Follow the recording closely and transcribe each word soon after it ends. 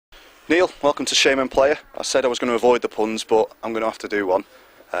Neil, welcome to Shame and Player. I said I was going to avoid the puns, but I'm going to have to do one.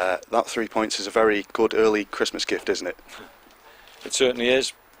 That 3 points is a very good early Christmas gift, isn't it? It certainly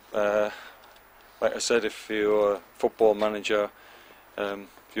is. Like I said, if you're a football manager, the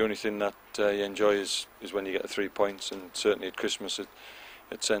only thing that you enjoy is when you get the 3 points, and certainly at Christmas it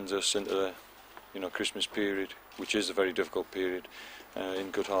sends us into the Christmas period, which is a very difficult period,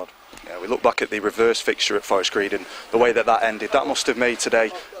 in good heart. Yeah, we look back at the reverse fixture at Forest Green and the way that ended. That must have made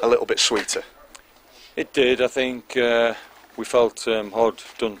today a little bit sweeter. It did. I think we felt hard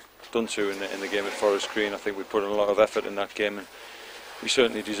done to in the game at Forest Green. I think we put in a lot of effort in that game, and we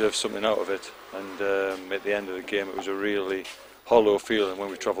certainly deserved something out of it. And at the end of the game, it was a really hollow feeling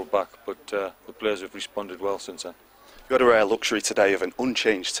when we travelled back. But the players have responded well since then. You had a rare luxury today of an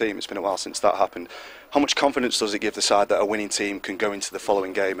unchanged team. It's been a while since that happened. How much confidence does it give the side that a winning team can go into the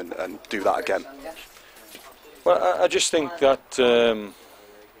following game and do that again? Well, I just think that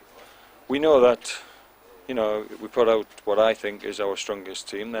we know that, we put out what I think is our strongest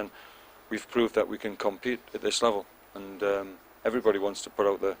team, then we've proved that we can compete at this level. And everybody wants to put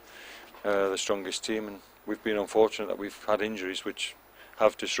out the strongest team, and we've been unfortunate that we've had injuries which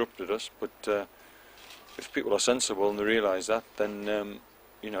have disrupted us. But if people are sensible and they realise that, then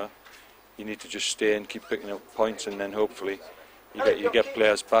you need to just stay and keep picking up points, and then hopefully you get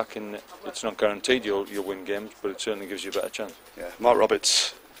players back. And it's not guaranteed you'll win games, but it certainly gives you a better chance. Yeah, Mark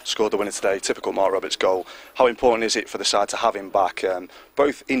Roberts scored the winner today. Typical Mark Roberts goal. How important is it for the side to have him back,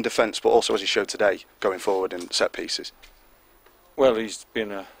 both in defence but also, as he showed today, going forward in set pieces? Well, he's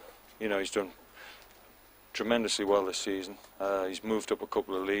been he's done tremendously well this season. He's moved up a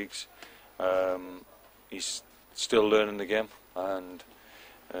couple of leagues. He's still learning the game, and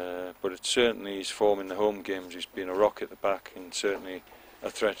but it's certainly his form in the home games. He's been a rock at the back, and certainly a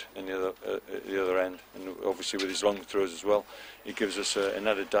threat in the other end. And obviously with his long throws as well, he gives us an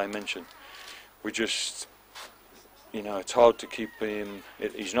added dimension. We just, it's hard to keep him.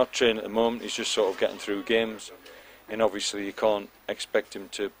 He's not training at the moment. He's just sort of getting through games, and obviously you can't expect him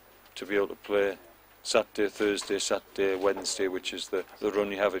to be able to play Saturday, Thursday, Saturday, Wednesday, which is the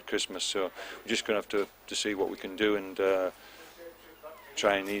run you have at Christmas. So we're just going to have to see what we can do and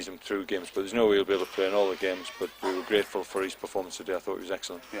try and ease him through games. But there's no way he'll be able to play in all the games, but we were grateful for his performance today. I thought he was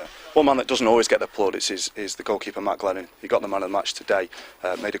excellent. Yeah. One man that doesn't always get the plaudits is the goalkeeper, Matt Glennon. He got the man of the match today,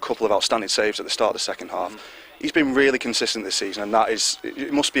 made a couple of outstanding saves at the start of the second half. He's been really consistent this season, and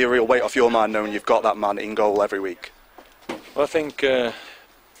it must be a real weight off your mind knowing you've got that man in goal every week. Well, I think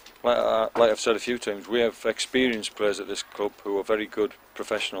like I've said a few times, we have experienced players at this club who are very good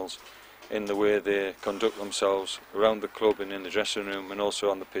professionals in the way they conduct themselves around the club and in the dressing room and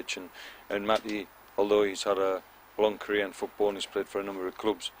also on the pitch. And Matty, although he's had a long career in football and he's played for a number of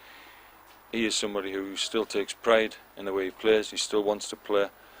clubs, he is somebody who still takes pride in the way he plays. He still wants to play,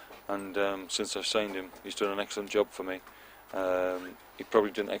 and since I've signed him, he's done an excellent job for me. He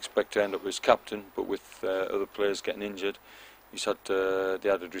probably didn't expect to end up as captain, but with other players getting injured, he's had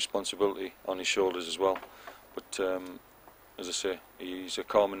the added responsibility on his shoulders as well. But as I say, he's a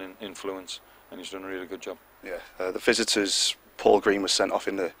calming influence, and he's done a really good job. Yeah, the visitors, Paul Green was sent off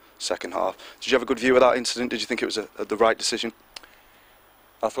in the second half. Did you have a good view of that incident? Did you think it was the right decision?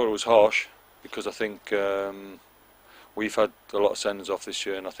 I thought it was harsh, because I think we've had a lot of sendings off this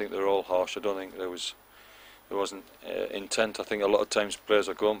year, and I think they're all harsh. I don't think there wasn't intent. I think a lot of times players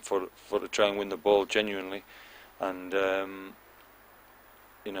are going for to try and win the ball genuinely, and I'm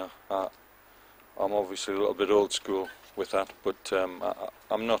obviously a little bit old school with that, but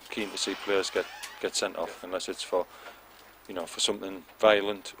I'm not keen to see players get sent off unless it's for something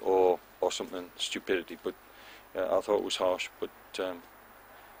violent or something stupidity. But I thought it was harsh, but I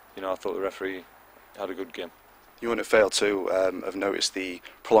thought the referee had a good game. You wouldn't have failed to have noticed the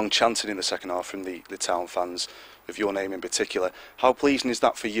prolonged chanting in the second half from the town fans, with your name in particular. How pleasing is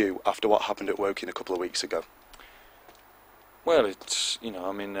that for you after what happened at Woking a couple of weeks ago? Well, it's,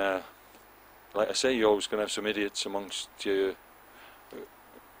 like I say, you're always going to have some idiots amongst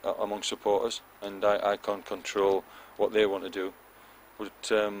supporters, and I can't control what they want to do.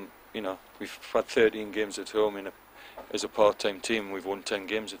 But we've had 13 games at home as a part-time team, and we've won 10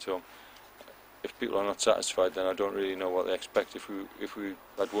 games at home. If people are not satisfied, then I don't really know what they expect. If we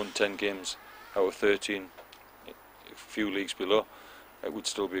had won 10 games out of 13, a few leagues below, it would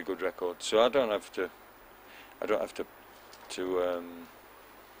still be a good record. So I don't have to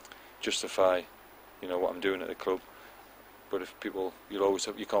justify what I'm doing at the club. But if people,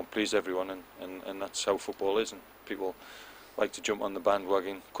 you can't please everyone, and that's how football is, and people like to jump on the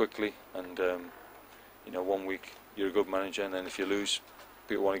bandwagon quickly, and 1 week you're a good manager, and then if you lose,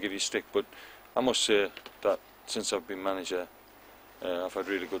 people want to give you stick. But I must say that since I've been manager, I've had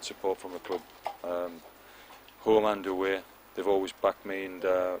really good support from the club, home and away. They've always backed me, and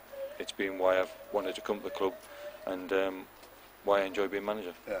it's been why I've wanted to come to the club, and why I enjoy being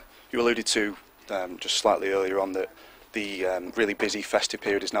manager. Yeah. You alluded to just slightly earlier on that the really busy festive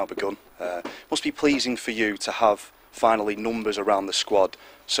period has now begun. Must be pleasing for you to have finally numbers around the squad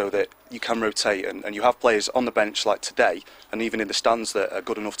so that you can rotate and you have players on the bench like today and even in the stands that are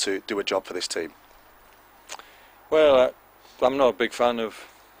good enough to do a job for this team. Well, I'm not a big fan of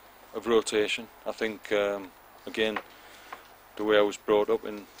rotation. I think, again, the way I was brought up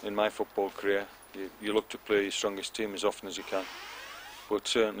in my football career, you look to play your strongest team as often as you can. But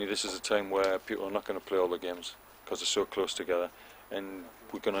certainly this is a time where people are not going to play all the games because they're so close together, and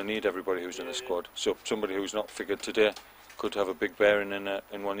we're going to need everybody who's in the squad. So somebody who's not figured today could have a big bearing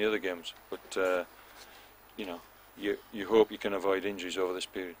in one of the other games. But you know, you hope you can avoid injuries over this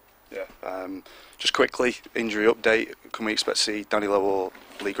period. Yeah. Just quickly, injury update. Can we expect to see Danny Lowe or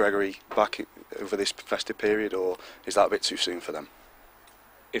Lee Gregory back over this festive period, or is that a bit too soon for them?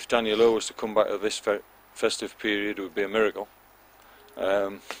 If Danny Lowe was to come back at this festive period, it would be a miracle.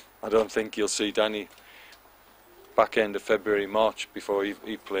 I don't think you'll see Danny back end of February, March before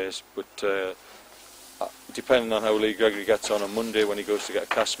he plays, but depending on how Lee Gregory gets on Monday when he goes to get a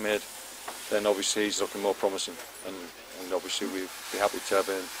cast made, then obviously he's looking more promising, and obviously we'd be happy to have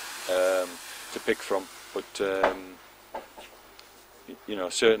him to pick from. But you know,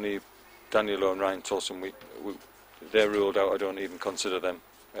 certainly Danny Lowe and Ryan Tulson, they're ruled out. I don't even consider them.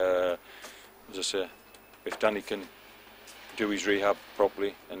 As I say, if Danny can do his rehab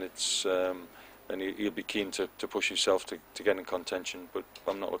properly, and it's then he'll be keen to push himself to get in contention. But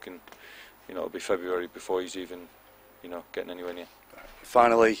I'm not looking, you know, it'll be February before he's even, you know, getting anywhere near.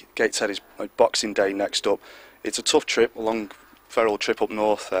 Finally, Gateshead is Boxing Day next up. It's a tough trip, a long feral trip up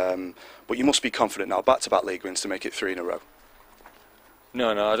north, but you must be confident now, back-to-back league wins to make it 3 in a row.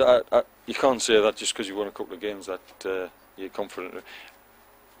 No, you can't say that just because you won a couple of games that you're confident.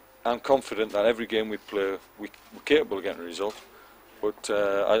 I'm confident that every game we play, we're capable of getting a result. But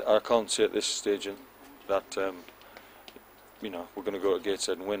I can't say at this stage that you know, we're going to go to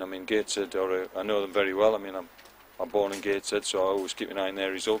Gateshead and win. I mean, Gateshead, I know them very well. I mean, I'm born in Gateshead, so I always keep an eye on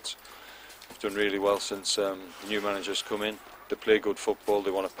their results. They've done really well since the new manager's come in. They play good football.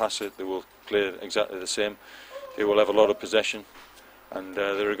 They want to pass it. They will play exactly the same. They will have a lot of possession, and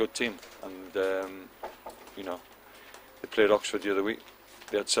they're a good team. And you know, they played Oxford the other week.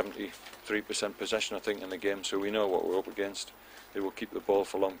 They had 73% possession, I think, in the game. So we know what we're up against. They will keep the ball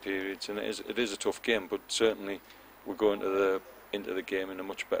for long periods, and it is a tough game. But certainly, we're going into the game in a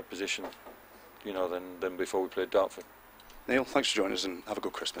much better position, you know, than before we played Dartford. Neil, thanks for joining us, and have a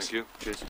good Christmas. Thank you. Cheers.